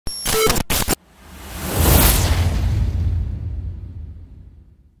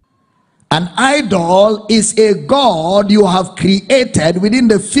An idol is a god you have created within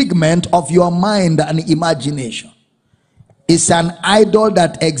the figment of your mind and imagination. It's an idol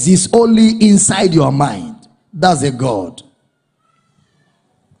that exists only inside your mind. That's a god.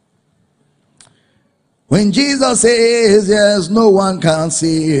 When Jesus says yes, no one can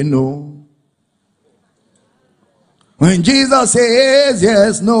say no. When Jesus says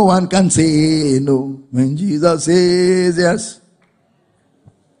yes, no one can say no. When Jesus says yes.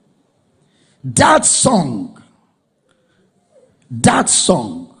 That song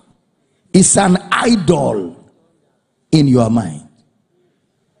is an idol in your mind.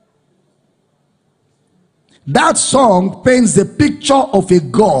 That song paints the picture of a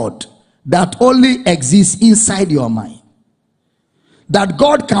God that only exists inside your mind. That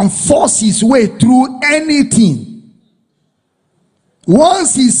God can force his way through anything.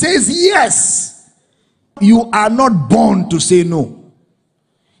 Once he says yes, you are not born to say no.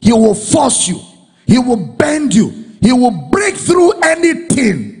 He will force you. He will bend you. He will break through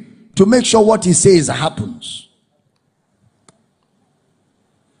anything to make sure what he says happens.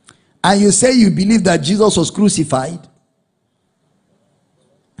 And you say you believe that Jesus was crucified.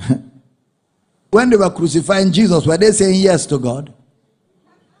 When they were crucifying Jesus, were they saying yes to God?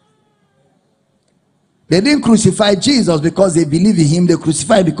 They didn't crucify Jesus because they believe in him. They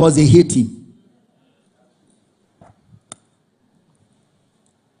crucified because they hate him.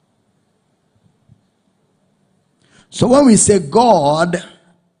 So when we say God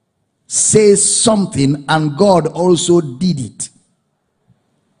says something and God also did it,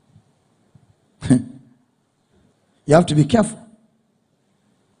 you have to be careful.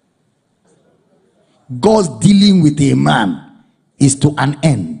 God's dealing with a man is to an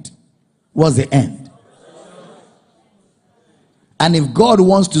end. What's the end? And if God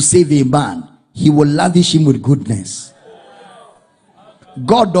wants to save a man, he will lavish him with goodness.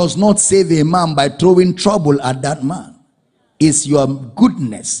 God does not save a man by throwing trouble at that man. It's your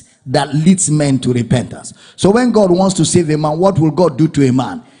goodness that leads men to repentance. So when God wants to save a man, what will God do to a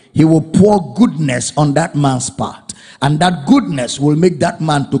man? He will pour goodness on that man's part. And that goodness will make that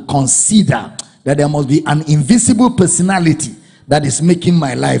man to consider that there must be an invisible personality that is making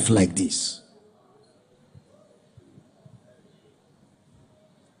my life like this.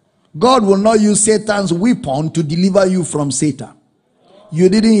 God will not use Satan's weapon to deliver you from Satan. You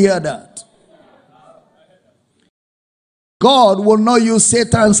didn't hear that. God will not use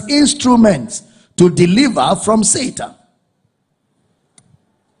Satan's instruments to deliver from Satan.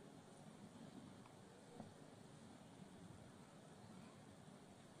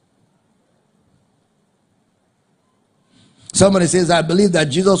 Somebody says, I believe that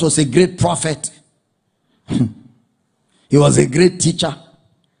Jesus was a great prophet. He was a great teacher.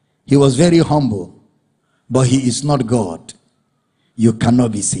 He was very humble. But he is not God. You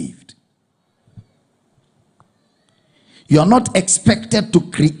cannot be saved. You are not expected to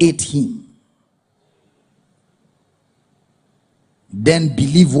create him. Then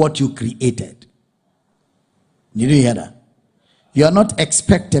believe what you created. Did you hear that? You are not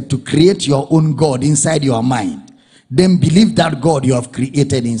expected to create your own God inside your mind. Then believe that God you have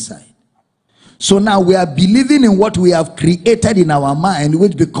created inside. So now we are believing in what we have created in our mind,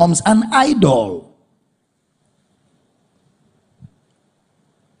 which becomes an idol.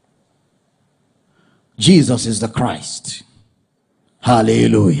 Jesus is the Christ.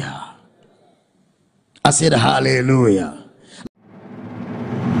 Hallelujah. I said hallelujah.